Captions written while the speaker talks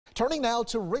Turning now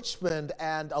to Richmond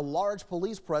and a large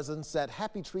police presence at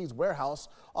Happy Trees warehouse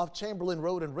off Chamberlayne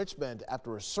Road in Richmond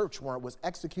after a search warrant was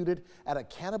executed at a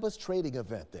cannabis trading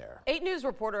event there. 8 News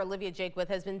reporter Olivia Jakewith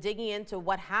has been digging into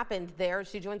what happened there.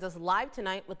 She joins us live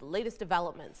tonight with the latest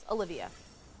developments. Olivia.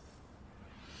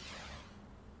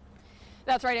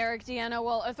 That's right, Eric. Deanna.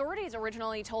 Well, authorities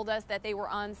originally told us that they were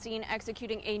on scene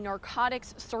executing a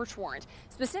narcotics search warrant.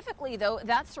 Specifically, though,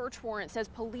 that search warrant says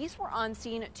police were on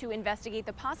scene to investigate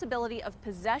the possibility of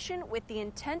possession with the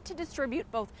intent to distribute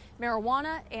both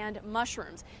marijuana and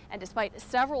mushrooms. And despite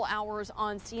several hours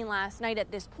on scene last night,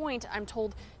 at this point, I'm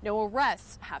told no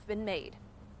arrests have been made.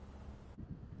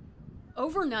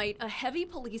 Overnight, a heavy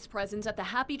police presence at the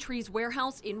Happy Trees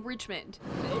warehouse in Richmond.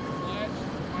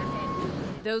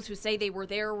 Those who say they were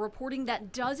there reporting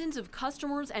that dozens of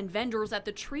customers and vendors at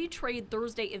the Tree Trade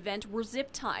Thursday event were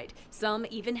zip-tied, some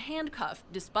even handcuffed,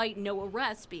 despite no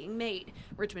arrests being made.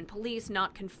 Richmond Police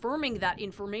not confirming that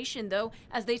information, though,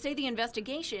 as they say the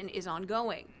investigation is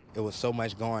ongoing. It was so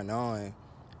much going on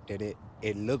that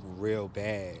it looked real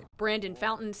bad. Brandon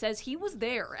Fountain says he was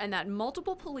there and that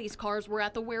multiple police cars were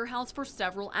at the warehouse for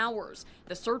several hours.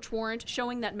 The search warrant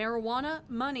showing that marijuana,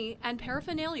 money, and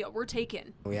paraphernalia were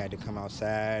taken. We had to come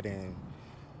outside and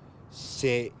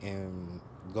sit and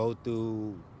go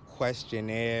through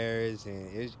questionnaires,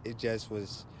 and it just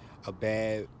was a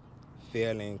bad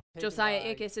feeling.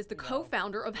 Josiah Ickes is the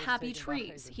co-founder of Happy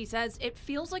Trees. He says it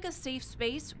feels like a safe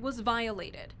space was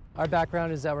violated. Our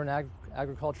background is that we're an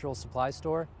agricultural supply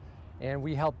store, and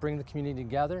we help bring the community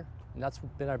together, and that's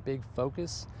been our big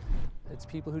focus. It's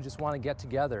people who just want to get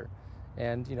together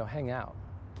and, hang out,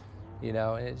 and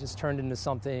it just turned into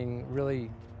something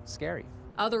really scary.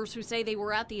 Others who say they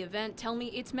were at the event tell me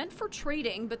it's meant for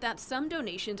trading, but that some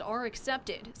donations are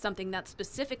accepted, something that's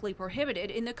specifically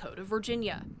prohibited in the Code of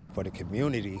Virginia. For the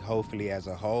community, hopefully as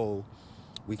a whole,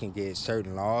 we can get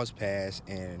certain laws passed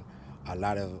and a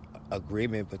lot of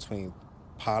agreement between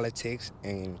politics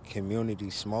and community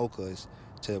smokers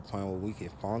to the point where we can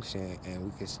function and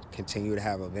we can continue to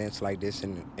have events like this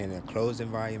in a closed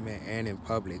environment and in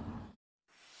public.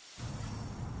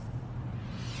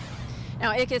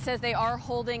 Now, Ickes says they are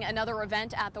holding another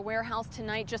event at the warehouse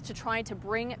tonight just to try to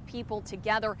bring people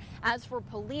together. As for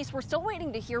police, we're still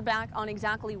waiting to hear back on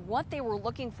exactly what they were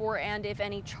looking for and if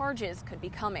any charges could be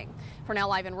coming. For now,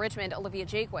 live in Richmond, Olivia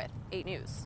Jakewith, 8 News.